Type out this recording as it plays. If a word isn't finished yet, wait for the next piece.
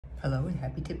Hello and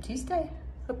happy Tip Tuesday.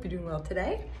 Hope you're doing well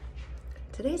today.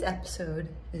 Today's episode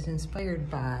is inspired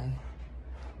by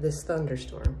this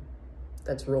thunderstorm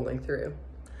that's rolling through.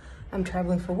 I'm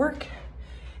traveling for work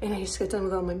and I just got done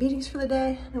with all my meetings for the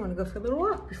day. I want to go for a little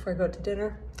walk before I go out to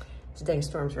dinner. This dang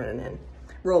storm's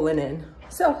rolling in.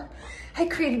 So I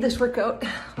created this workout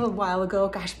a little while ago,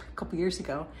 gosh, a couple years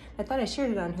ago. I thought I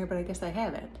shared it on here, but I guess I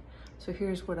haven't. So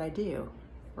here's what I do.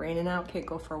 Raining out, can't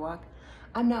go for a walk.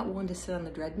 I'm not one to sit on the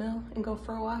treadmill and go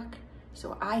for a walk,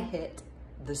 so I hit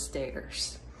the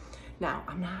stairs. Now,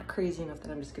 I'm not crazy enough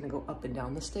that I'm just gonna go up and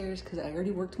down the stairs because I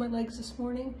already worked my legs this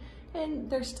morning and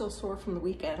they're still sore from the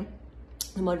weekend,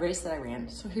 the mud race that I ran.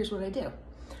 So here's what I do.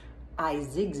 I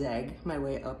zigzag my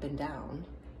way up and down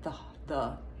the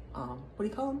what do you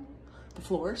call them? The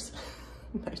floors.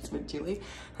 Nice with Julie.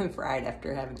 I'm fried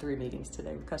after having 3 meetings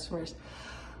today with customers.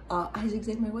 I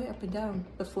zigzag my way up and down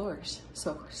the floors.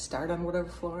 So start on whatever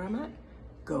floor I'm at,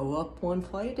 go up one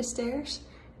flight of stairs,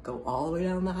 go all the way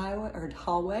down the highway or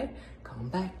hallway, come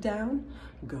back down,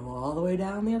 go all the way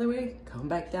down the other way, come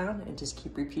back down, and just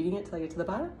keep repeating it till I get to the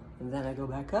bottom. And then I go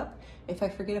back up. If I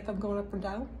forget if I'm going up or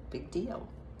down, big deal.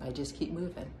 I just keep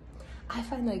moving. I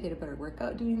find that I get a better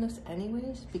workout doing this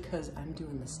anyways because I'm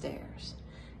doing the stairs.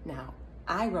 Now,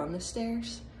 I run the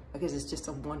stairs because it's just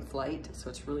a one flight, so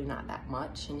it's really not that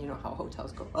much. And you know how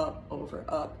hotels go up, over,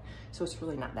 up, so it's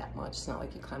really not that much. It's not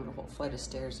like you climb a whole flight of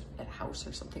stairs at a house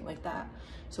or something like that.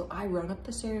 So I run up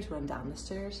the stairs, run down the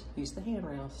stairs, use the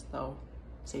handrails though,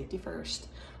 safety first.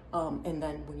 And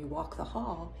then when you walk the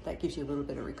hall, that gives you a little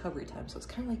bit of recovery time. So it's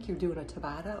kind of like you're doing a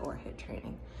Tabata or a HIIT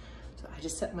training. So I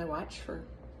just set my watch for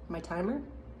my timer,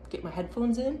 get my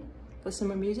headphones in, listen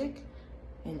to my music,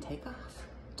 and take off.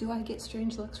 Do I get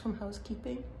strange looks from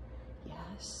housekeeping?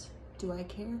 Yes. Do I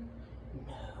care?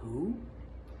 No.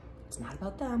 It's not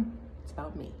about them. It's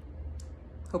about me.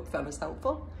 Hope you found this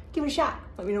helpful. Give it a shot.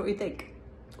 Let me know what you think.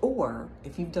 Or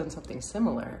if you've done something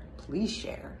similar, please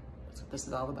share. That's what this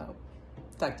is all about.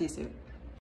 Talk to you soon.